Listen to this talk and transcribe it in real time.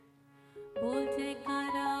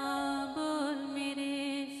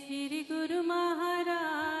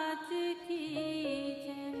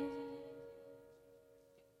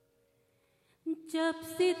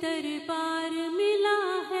दरबार मिला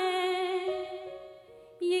है,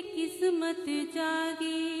 ये किस्मत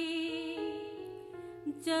जागी।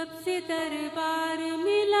 जब से दरबार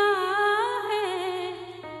मिला है,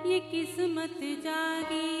 ये किस्मत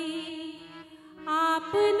जागी।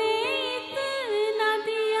 आपने इतना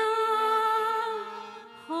दिया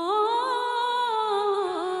हो,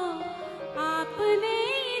 आपने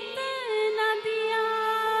इतना दिया,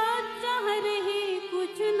 चाह रहे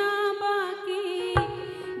कुछ ना बाकी।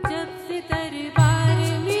 जब से दरबार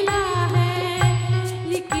मिला है,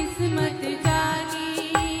 ये किस्मत जागी।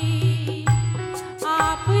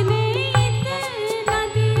 आपने इतना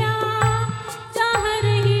दिया, चाह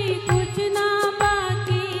रही कुछ ना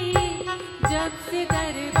बाकी। जब से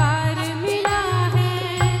दरबार मिला है,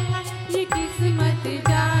 ये किस्मत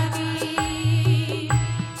जागी।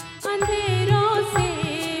 अंधेरों से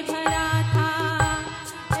भरा था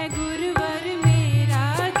ए गुरुवर मेरा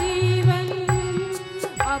जीवन,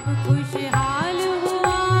 अब खुशहाल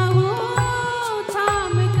हुआ हूँ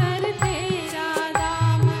थाम कर तेरा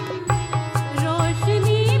दामन।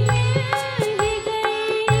 रोशनी मिल ही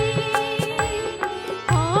गई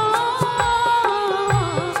हो,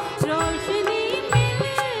 रोशनी मिल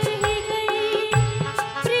ही गई।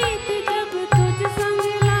 प्रीत जब तुझ संग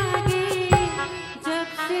लागे, जब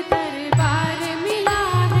से दरबार मिला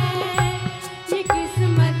है, ये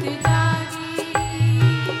किस्मत जागी।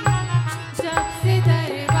 जब से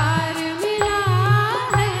दरबार मिला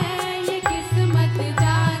है, ये किस्मत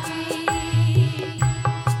जागी।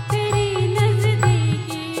 तेरी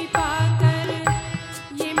नजदीकी पाकर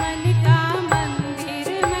ये मन का मंदिर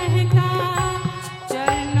महका।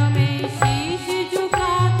 चरणों में शीश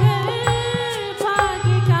झुकाकर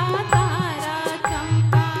भाग्य का तारा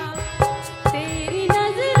चमका। तेरी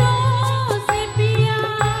नजरों से पिया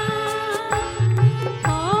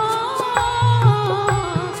हो,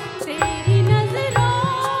 तेरी नजरों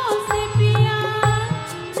से पिया,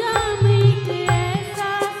 जाम एक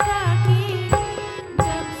ऐसा साकी।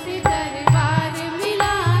 जब से दरबार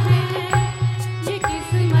मिला है, ये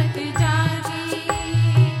किस्मत जागी।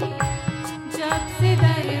 जब से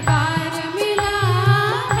दरबार मिला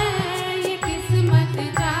है, ये किस्मत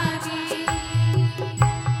जागी।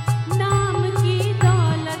 नाम की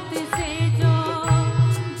दौलत से जो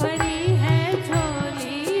भरी है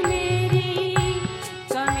झोली मेरी,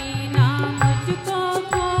 कमी ना मुझको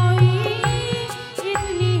कोई,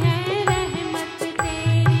 इतनी है रहमत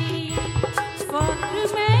तेरी। फख्र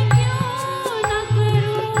मैं क्यों न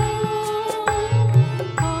करूं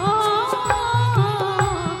हो,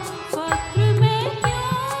 फख्र मैं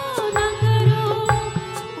क्यों न करूं,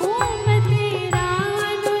 हूँ मैं तेरा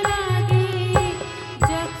अनुरागी।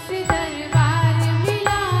 जब से दरबार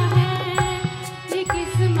मिला है, ये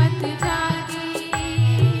किस्मत जागी।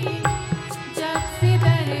 जब से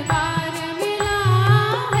दरबार मिला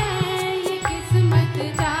है, ये किस्मत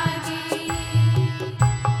जागी।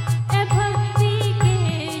 ए भक्ति के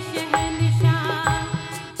शहंशाह,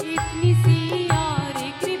 इतनी सी और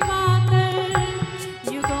कृपा कर,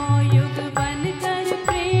 युगों युग बनकर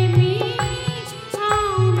प्रेमी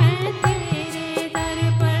आऊं मैं तेरे दर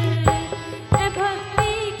पर। ए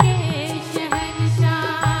भक्ति के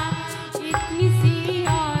शहंशाह, इतनी सी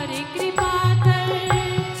और कृपा कर,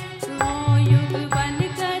 युगों युग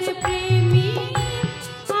बनकर प्रेमी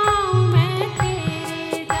आऊं मैं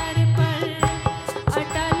तेरे दर पर।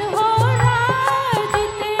 अटल हो राज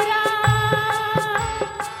तेरा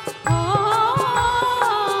हो,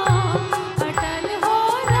 अटल हो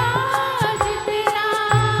राज तेरा,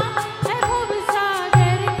 है भव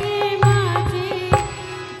सागर के माझी।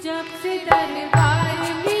 जब से दरबार